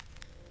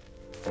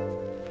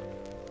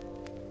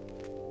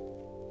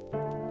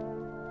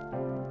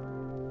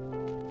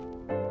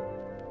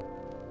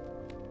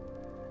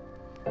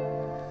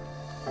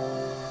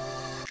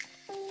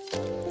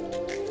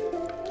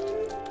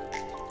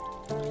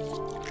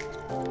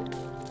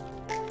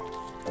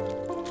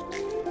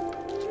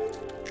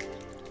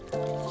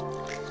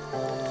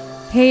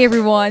Hey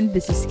everyone,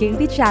 this is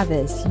Katie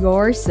Chavez,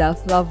 your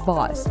self-love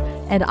boss,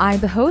 and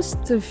I'm the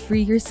host of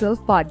Free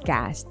Yourself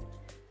Podcast.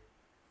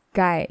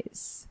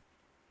 Guys,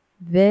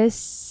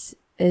 this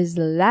is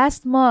the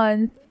last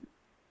month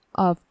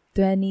of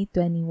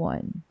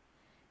 2021,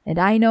 and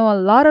I know a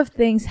lot of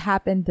things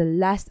happened the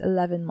last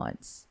 11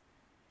 months.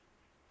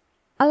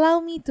 Allow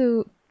me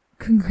to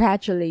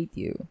congratulate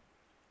you.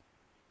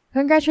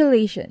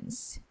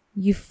 Congratulations,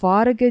 you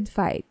fought a good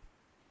fight.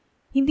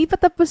 Hindi pa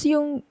tapos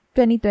yung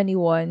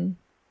 2021,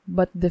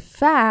 but the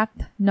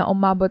fact na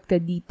umabot ka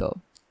dito,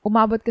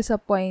 umabot ka sa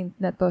point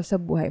na to sa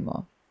buhay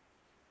mo.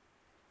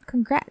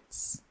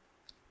 Congrats!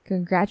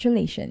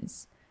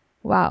 Congratulations!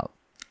 Wow!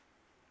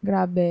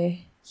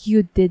 Grabe,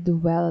 you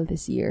did well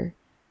this year.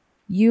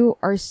 You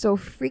are so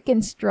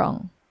freaking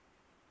strong.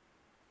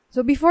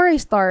 So before I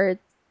start,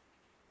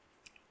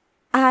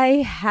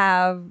 I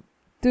have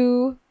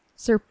 2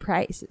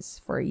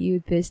 surprises for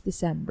you this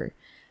December.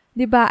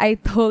 Diba, I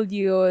told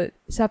you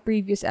sa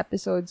previous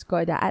episodes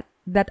ko that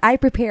I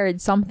prepared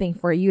something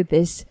for you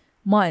this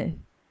month.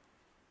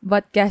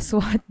 But guess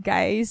what,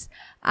 guys?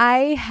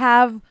 I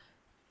have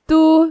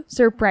 2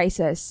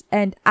 surprises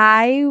and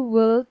I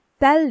will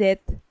tell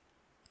it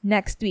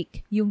next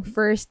week, yung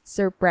first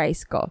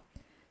surprise ko.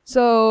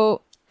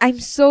 So,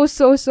 I'm so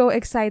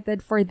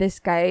excited for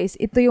this, guys.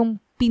 Ito yung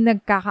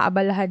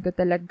pinagkakaabalahan ko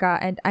talaga,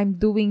 and I'm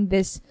doing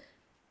this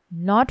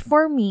not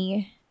for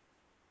me.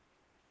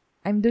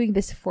 I'm doing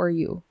this for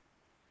you.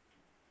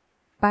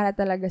 Para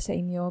talaga sa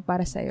inyo,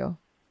 para sa'yo.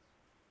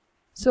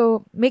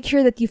 So, make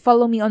sure that you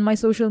follow me on my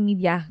social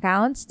media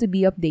accounts to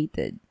be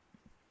updated.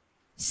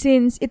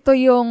 Since ito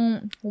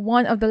yung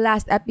one of the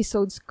last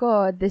episodes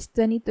ko this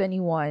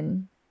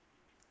 2021,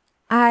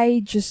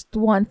 I just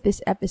want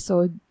this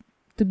episode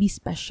to be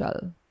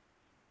special.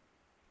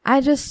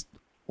 I just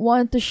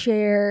want to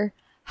share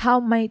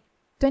how my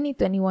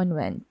 2021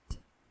 went.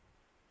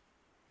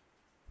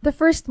 The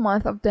first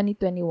month of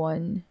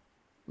 2021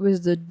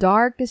 was the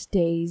darkest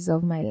days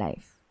of my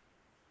life.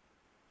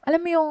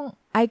 Alam mo yung,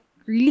 I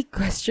really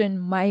question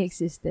my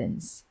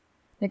existence.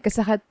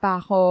 Nagkasakit pa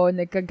ako,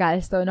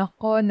 nagka-gallstone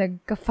ako,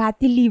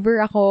 nagka-fatty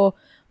liver ako,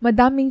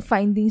 madaming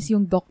findings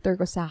yung doctor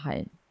ko sa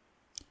akin.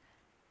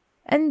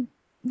 And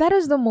that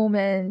is the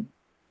moment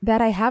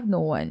that I have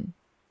no one.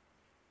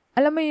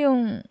 Alam mo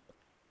yung,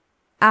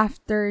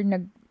 after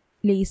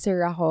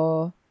nag-laser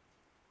ako,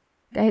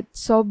 kahit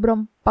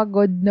sobrang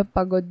pagod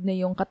na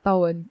yung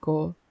katawan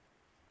ko,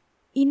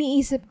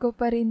 iniisip ko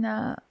pa rin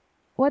na,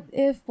 what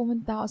if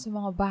pumunta ako sa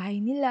mga bahay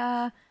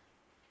nila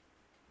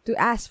to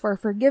ask for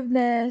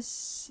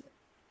forgiveness?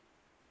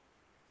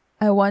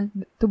 I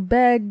want to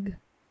beg,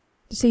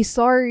 to say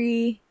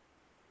sorry.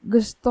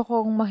 Gusto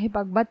kong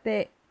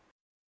makipagbati.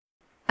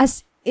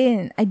 As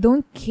in, I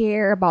don't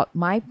care about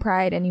my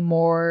pride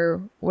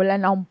anymore.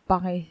 Wala na akong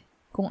pake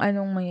kung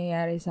anong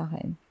mangyayari sa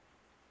akin.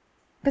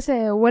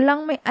 Kasi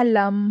walang may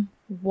alam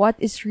what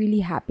is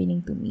really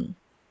happening to me.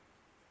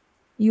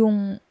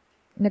 Yung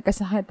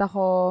nagkasakit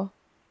ako,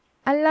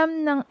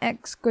 alam ng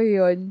ex ko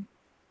yun,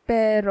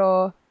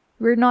 pero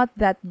we're not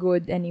that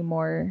good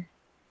anymore.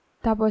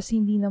 Tapos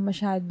hindi na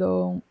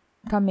masyadong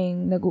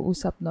kaming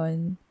nag-uusap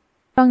nun.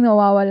 Parang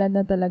nawawalan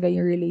na talaga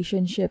yung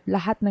relationship,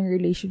 lahat ng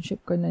relationship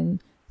ko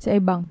nun sa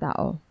ibang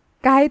tao.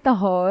 Kahit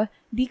ako,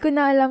 di ko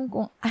na alam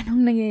kung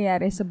anong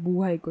nangyayari sa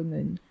buhay ko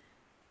nun.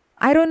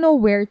 I don't know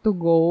where to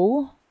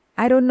go.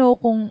 I don't know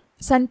kung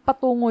saan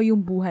patungo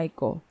yung buhay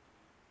ko.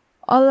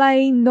 All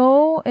I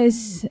know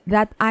is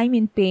that I'm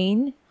in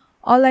pain.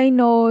 All I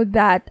know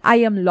that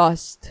I am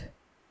lost.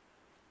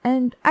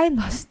 And I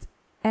lost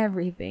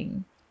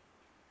everything.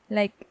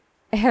 Like,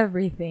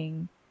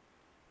 everything.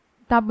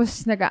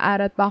 Tapos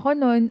nag-aaral pa ako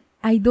nun.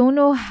 I don't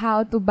know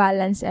how to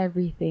balance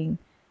everything.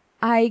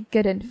 I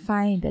couldn't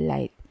find the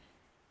light.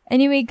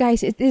 Anyway,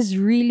 guys, it is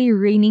really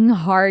raining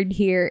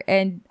hard here.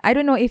 And I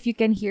don't know if you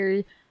can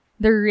hear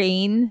the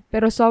rain,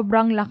 pero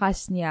sobrang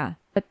lakas niya.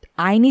 But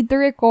I need to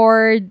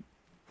record.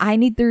 I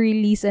need to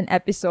release an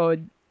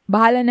episode.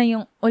 Bahala na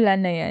yung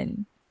ulan na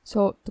yan.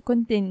 So, to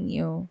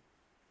continue,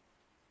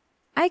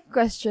 I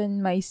question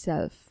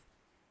myself.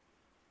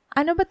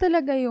 Ano ba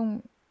talaga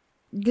yung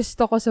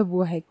gusto ko sa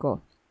buhay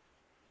ko?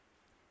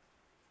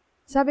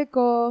 Sabi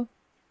ko,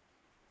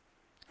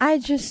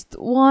 I just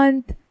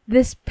want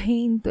this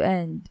pain to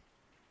end.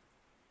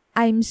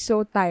 I'm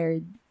so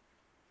tired.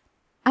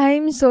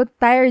 I'm so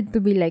tired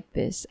to be like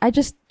this. I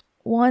just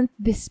want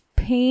this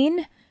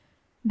pain,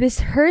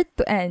 this hurt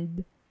to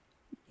end.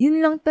 Yun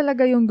lang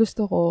talaga yung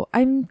gusto ko.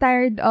 I'm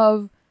tired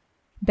of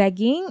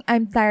begging.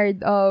 I'm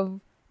tired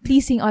of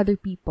pleasing other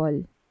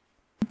people.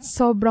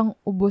 Sobrang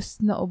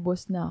ubos na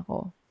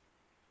ako.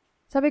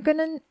 Sabi ko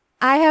nun,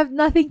 I have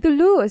nothing to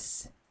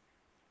lose.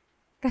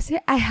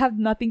 Kasi I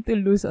have nothing to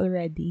lose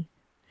already.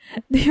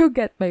 Do you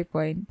get my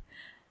point?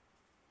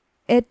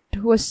 It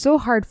was so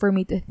hard for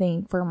me to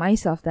think for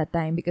myself that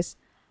time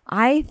because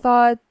I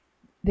thought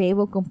they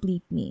will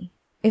complete me.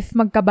 If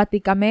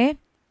magkabati kami,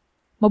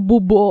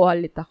 mabubuo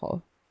ulit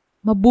ako.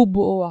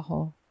 Mabubuo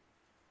ako.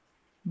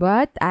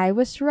 But I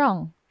was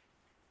wrong.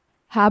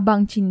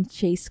 Habang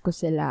chin-chase ko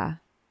sila,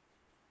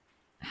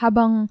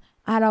 habang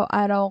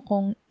araw-araw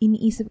kong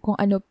iniisip kung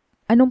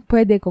anong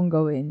pwede kong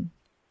gawin,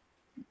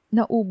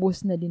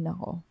 naubos na din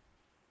ako.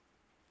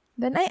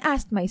 Then I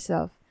asked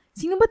myself,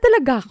 sino ba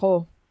talaga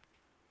ako?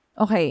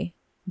 Okay,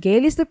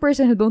 Gail is the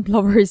person who don't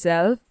love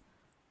herself.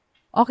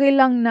 Okay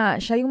lang na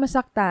siya yung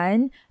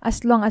masaktan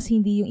as long as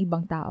hindi yung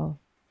ibang tao.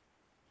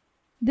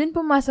 Then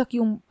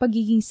pumasok yung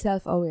pagiging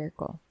self-aware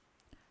ko.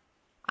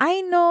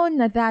 I know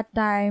na that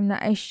time na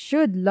I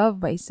should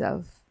love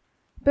myself.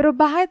 Pero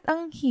bakit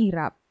ang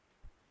hirap?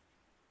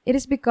 It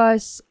is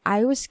because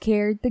I was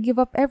scared to give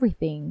up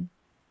everything.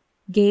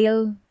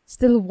 Gail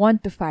still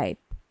want to fight.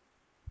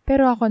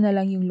 Pero ako na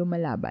lang yung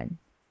lumalaban.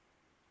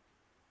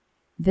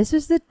 This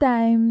was the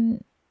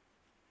time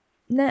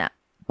na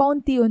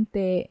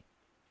paunti-unti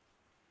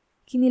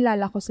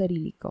kinilala ko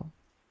sarili ko.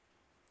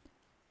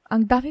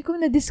 Ang dami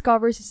kong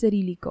na-discover sa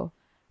sarili ko.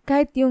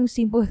 Kahit yung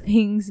simple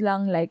things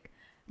lang like,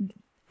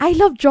 I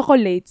love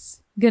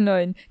chocolates.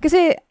 Ganon.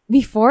 Kasi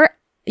before,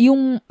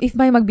 if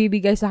may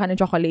magbibigay sa akin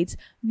ng chocolates,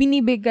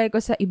 binibigay ko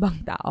sa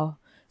ibang tao.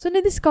 So,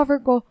 na-discover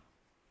ko,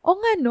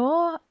 nga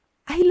no,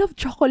 I love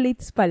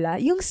chocolates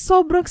pala. Yung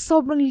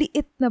sobrang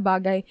liit na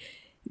bagay,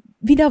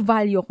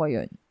 binavalue ko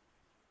yun.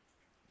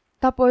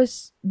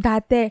 Tapos,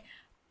 dati,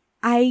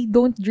 I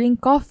don't drink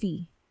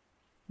coffee.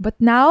 But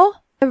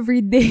now,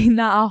 every day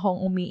na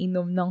akong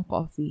umiinom ng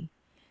coffee.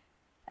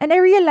 And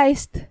I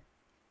realized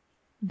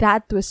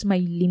that was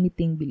my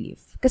limiting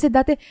belief. Kasi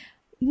dati,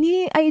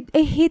 I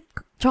hate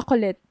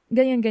chocolate.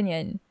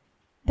 Ganyan.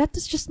 That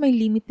was just my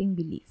limiting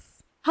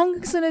belief.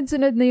 Hanggang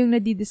sunod-sunod na yung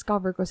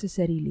nadidiscover ko sa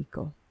sarili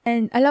ko.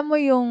 And alam mo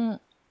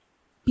yung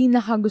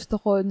pinakagusto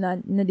ko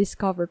na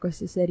nadiscover ko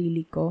sa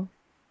sarili ko?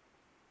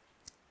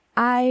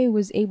 I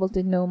was able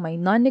to know my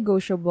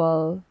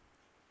non-negotiable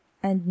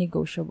and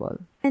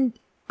negotiable. And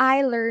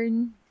I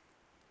learned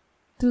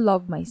to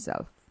love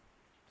myself.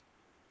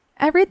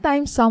 Every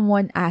time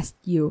someone asked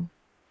you,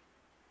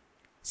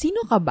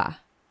 sino ka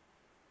ba?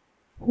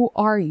 Who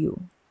are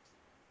you?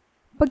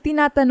 Pag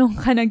tinatanong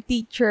ka ng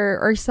teacher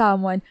or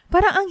someone,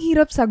 parang ang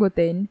hirap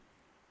sagutin.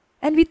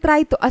 And we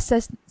try to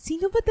assess,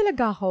 sino ba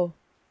talaga ako?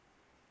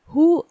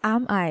 Who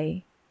am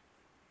I?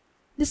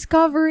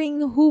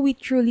 Discovering who we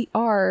truly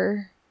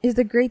are is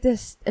the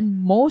greatest and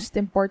most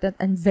important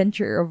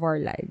adventure of our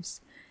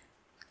lives.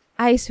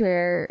 I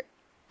swear,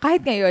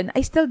 kahit ngayon,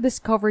 I still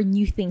discover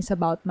new things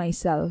about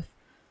myself.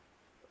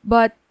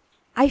 But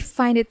I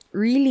find it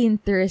really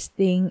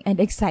interesting and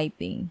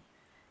exciting.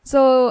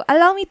 So,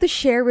 allow me to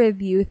share with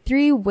you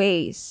 3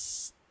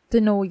 ways to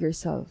know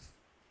yourself.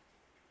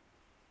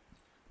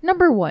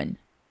 Number 1,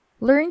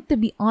 learn to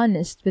be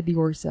honest with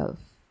yourself.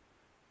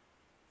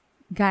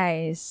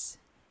 Guys,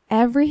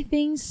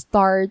 everything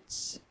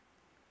starts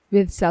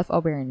with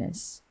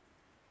self-awareness.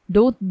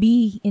 Don't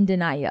be in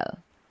denial.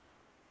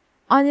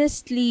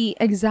 Honestly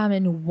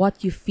examine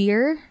what you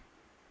fear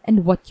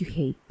and what you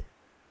hate.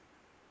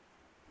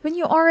 When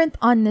you aren't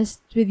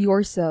honest with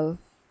yourself,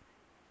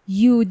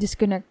 you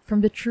disconnect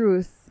from the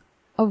truth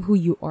of who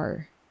you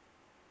are.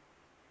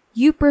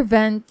 You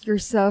prevent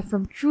yourself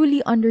from truly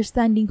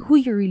understanding who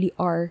you really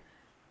are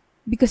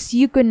because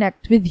you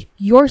connect with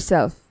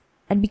yourself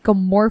and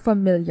become more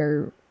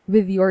familiar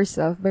with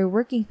yourself by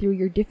working through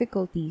your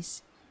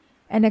difficulties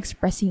and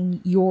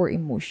expressing your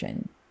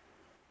emotion.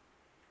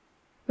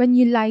 When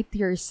you lie to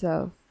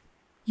yourself,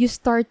 you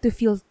start to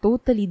feel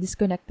totally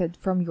disconnected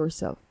from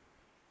yourself.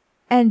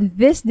 And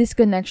this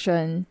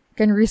disconnection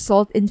can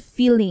result in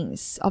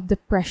feelings of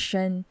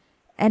depression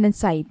and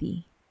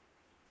anxiety.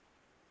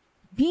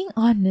 Being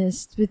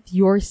honest with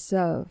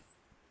yourself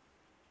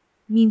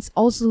means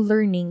also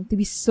learning to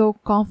be so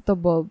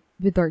comfortable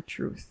with our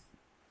truth,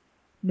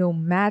 no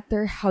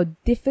matter how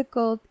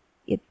difficult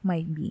it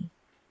might be.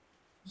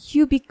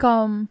 You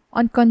become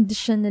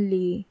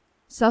unconditionally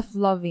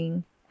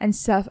self-loving and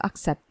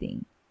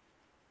self-accepting.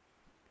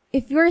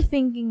 If you're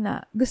thinking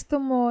na gusto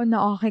mo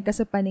na okay ka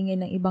sa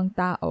paningin ng ibang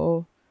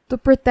tao to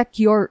protect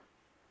your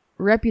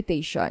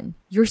reputation,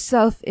 your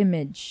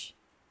self-image,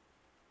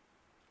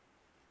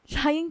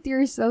 lying to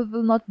yourself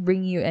will not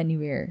bring you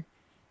anywhere.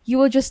 You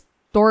will just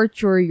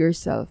torture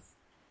yourself.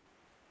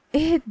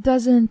 It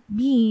doesn't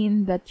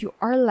mean that you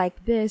are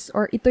like this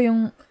or ito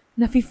yung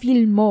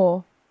nafe-feel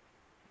mo.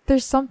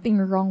 There's something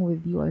wrong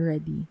with you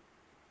already.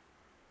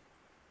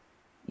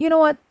 You know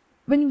what?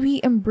 When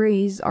we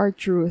embrace our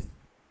truth,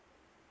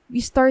 we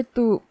start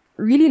to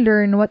really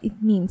learn what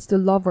it means to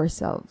love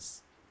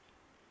ourselves.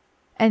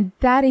 And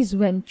that is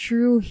when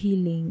true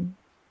healing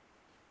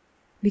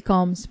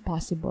becomes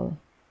possible.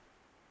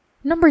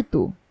 Number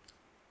 2,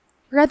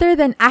 rather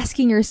than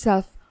asking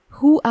yourself,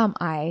 who am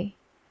I?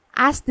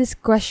 Ask this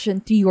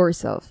question to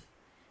yourself.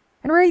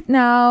 And right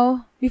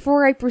now,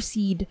 before I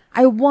proceed,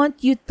 I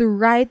want you to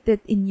write it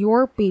in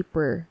your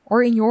paper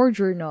or in your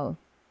journal.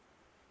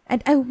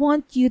 And I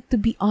want you to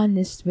be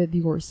honest with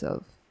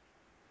yourself.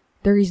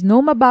 There is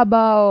no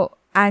mababaw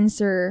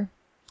answer.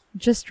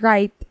 Just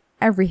write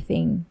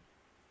everything.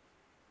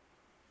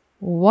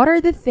 What are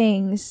the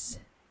things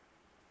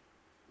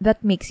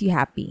that makes you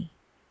happy?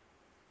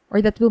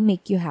 Or that will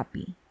make you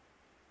happy?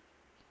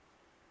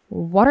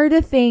 What are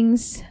the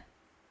things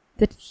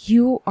that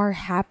you are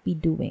happy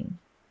doing?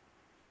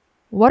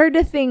 What are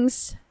the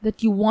things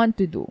that you want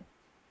to do?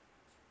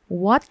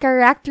 What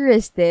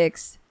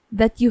characteristics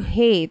that you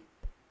hate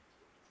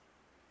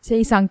sa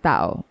isang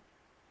tao?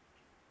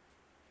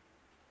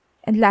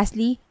 And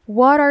lastly,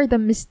 what are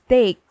the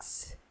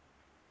mistakes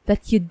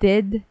that you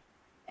did?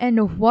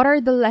 And what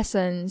are the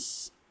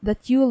lessons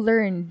that you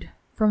learned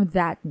from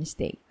that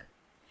mistake?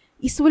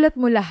 Isulat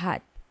mo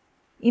lahat.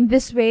 In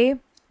this way,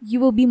 you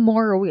will be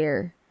more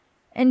aware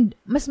and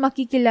mas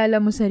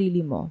makikilala mo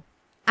sarili mo.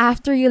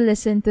 After you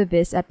listen to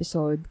this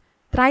episode,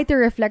 try to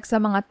reflect sa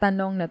mga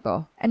tanong na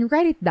to and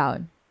write it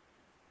down.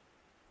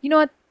 You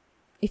know what?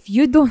 If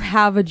you don't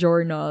have a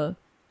journal,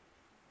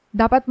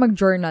 dapat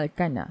mag-journal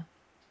ka na.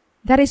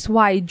 That is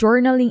why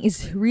journaling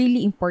is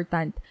really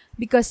important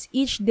because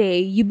each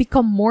day you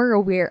become more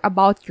aware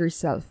about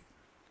yourself.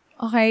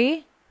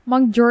 Okay?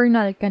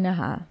 Mag-journal ka na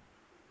ha.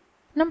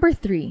 Number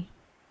 3,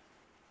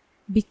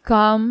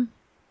 become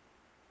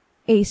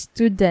a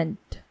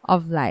student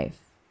of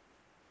life.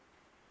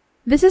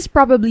 This is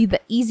probably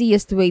the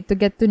easiest way to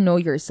get to know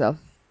yourself,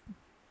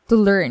 to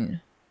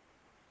learn.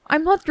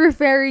 I'm not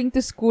referring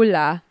to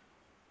school.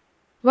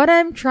 What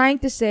I'm trying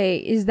to say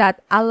is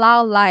that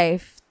allow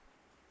life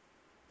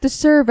to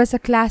serve as a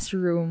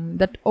classroom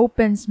that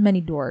opens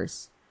many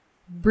doors,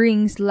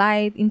 brings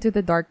light into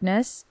the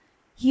darkness,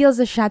 heals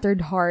a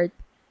shattered heart,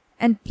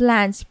 and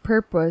plants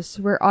purpose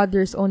where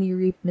others only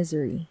reap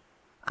misery.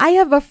 I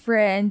have a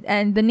friend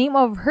and the name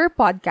of her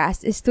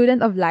podcast is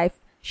Student of Life.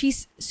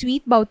 She's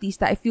Sweet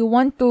Bautista. If you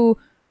want to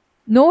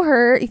know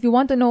her, if you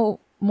want to know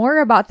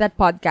more about that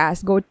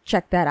podcast, go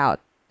check that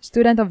out.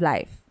 Student of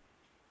Life.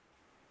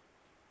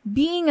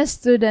 Being a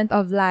student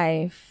of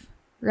life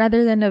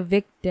rather than a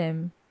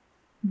victim,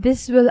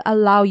 this will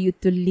allow you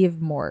to live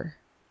more,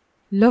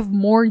 love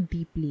more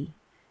deeply,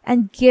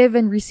 and give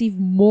and receive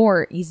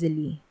more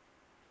easily.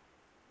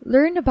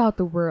 Learn about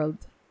the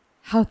world,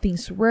 how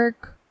things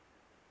work.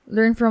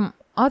 Learn from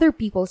other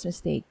people's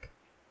mistake.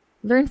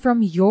 Learn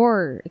from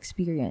your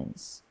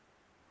experience.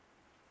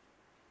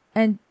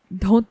 And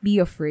don't be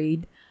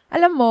afraid.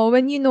 Alam mo,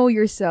 when you know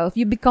yourself,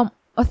 you become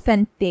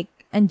authentic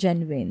and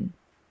genuine.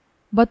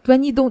 But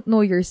when you don't know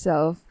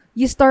yourself,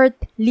 you start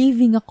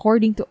living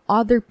according to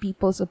other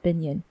people's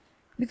opinion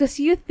because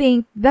you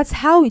think that's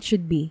how it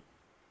should be.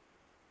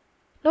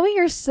 Knowing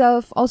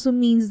yourself also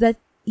means that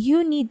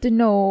you need to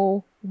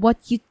know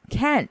what you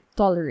can't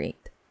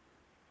tolerate.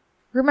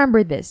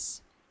 Remember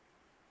this.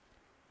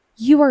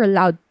 You are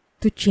allowed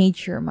to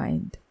change your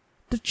mind,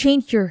 to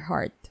change your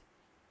heart.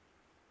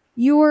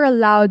 You are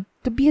allowed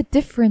to be a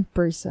different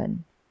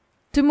person,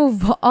 to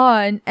move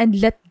on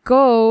and let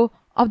go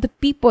of the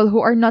people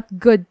who are not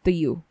good to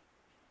you.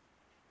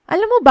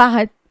 Alam mo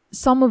bakit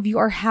some of you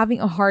are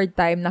having a hard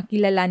time na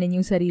kilalanin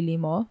yung sarili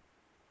mo?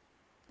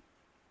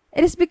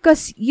 It is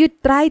because you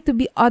try to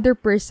be other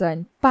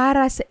person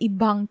para sa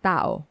ibang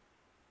tao.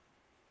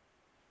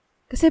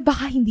 Kasi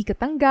baka hindi ka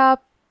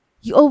tanggap,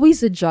 you always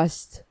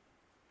adjust.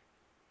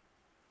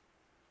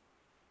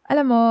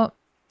 Alam mo,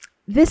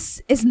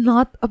 this is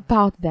not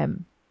about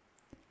them.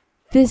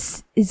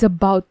 This is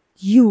about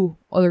you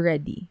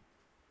already.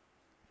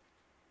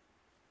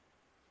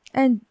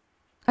 And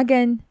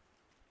again,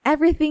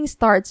 everything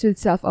starts with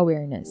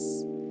self-awareness.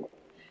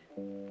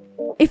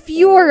 If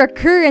you are a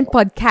current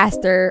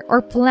podcaster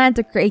or plan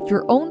to create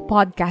your own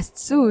podcast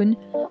soon,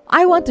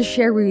 I want to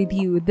share with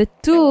you the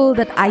tool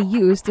that I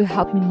use to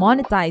help me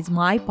monetize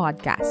my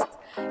podcast.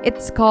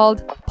 It's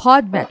called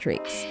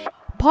Podmetrics.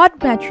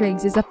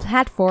 Podmetrics is a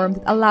platform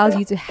that allows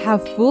you to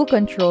have full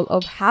control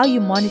of how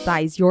you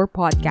monetize your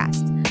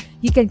podcast.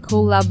 You can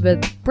collab with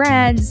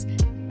brands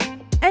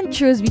and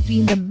choose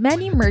between the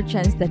many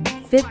merchants that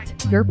fit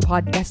your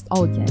podcast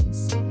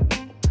audience.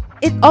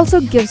 It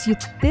also gives you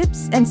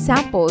tips and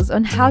samples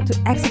on how to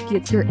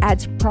execute your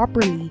ads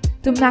properly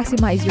to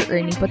maximize your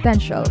earning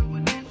potential.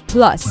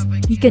 Plus,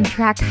 you can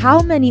track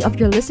how many of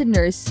your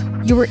listeners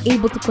you were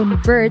able to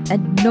convert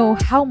and know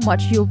how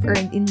much you've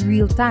earned in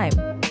real time.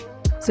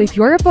 So if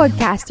you're a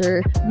podcaster,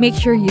 make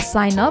sure you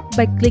sign up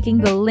by clicking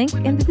the link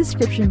in the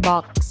description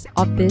box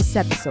of this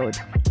episode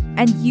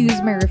and use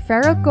my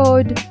referral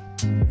code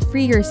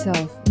Free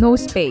Yourself, no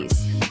space,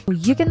 so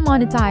you can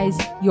monetize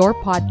your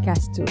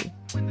podcast too.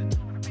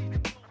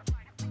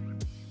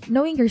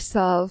 Knowing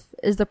yourself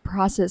is the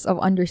process of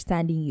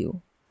understanding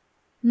you.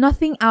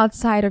 Nothing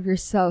outside of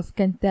yourself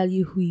can tell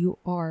you who you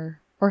are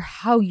or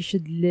how you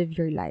should live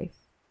your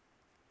life.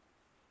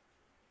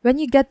 When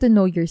you get to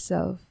know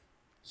yourself,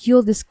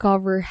 you'll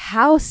discover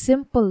how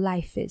simple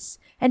life is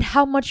and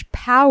how much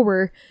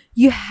power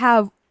you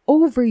have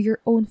over your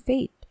own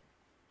fate.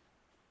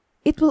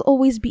 It will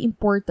always be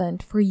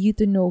important for you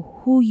to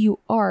know who you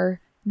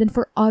are than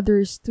for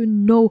others to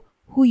know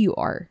who you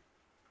are.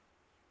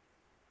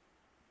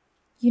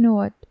 You know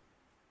what?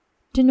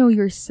 To know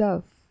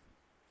yourself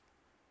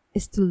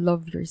is to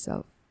love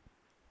yourself.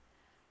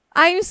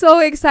 I'm so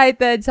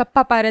excited sa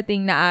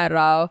paparating na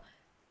araw.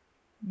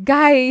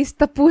 Guys,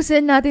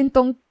 tapusin natin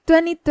tong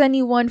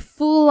 2021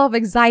 full of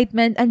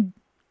excitement and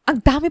Ang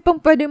dami pang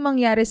pwedeng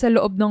mangyari sa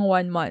loob ng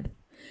 1 month.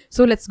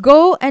 So let's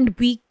go and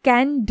we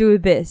can do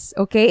this,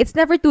 okay? It's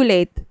never too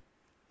late.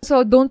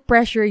 So don't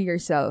pressure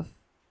yourself.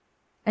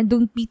 And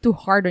don't be too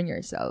hard on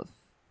yourself.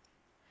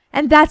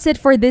 And that's it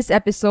for this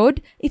episode.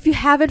 If you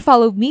haven't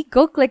followed me,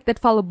 go click that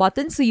follow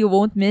button so you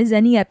won't miss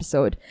any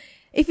episode.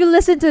 If you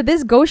listen to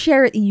this, go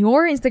share it in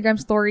your Instagram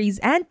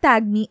stories and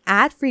tag me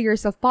at Free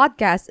Yourself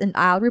Podcast and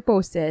I'll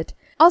repost it.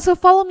 Also,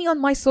 follow me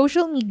on my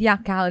social media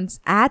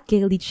accounts at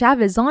Kaylee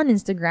Chavez on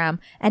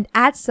Instagram and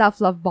at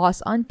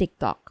SelfLoveBoss on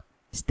TikTok.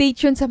 Stay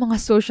tuned sa mga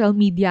social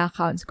media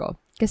accounts ko.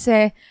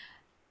 Kasi,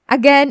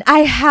 again,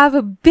 I have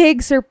a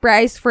big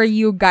surprise for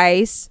you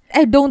guys.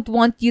 I don't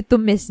want you to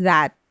miss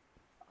that.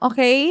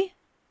 Okay?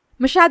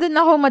 Masyado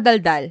na ako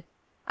madaldal.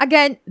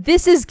 Again,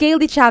 this is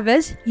Kaylee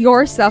Chavez,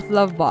 your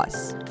self-love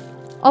boss.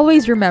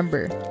 Always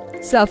remember,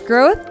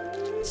 self-growth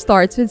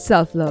starts with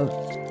self-love.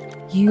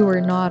 You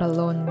are not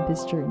alone in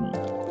this journey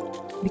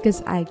because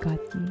I got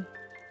you.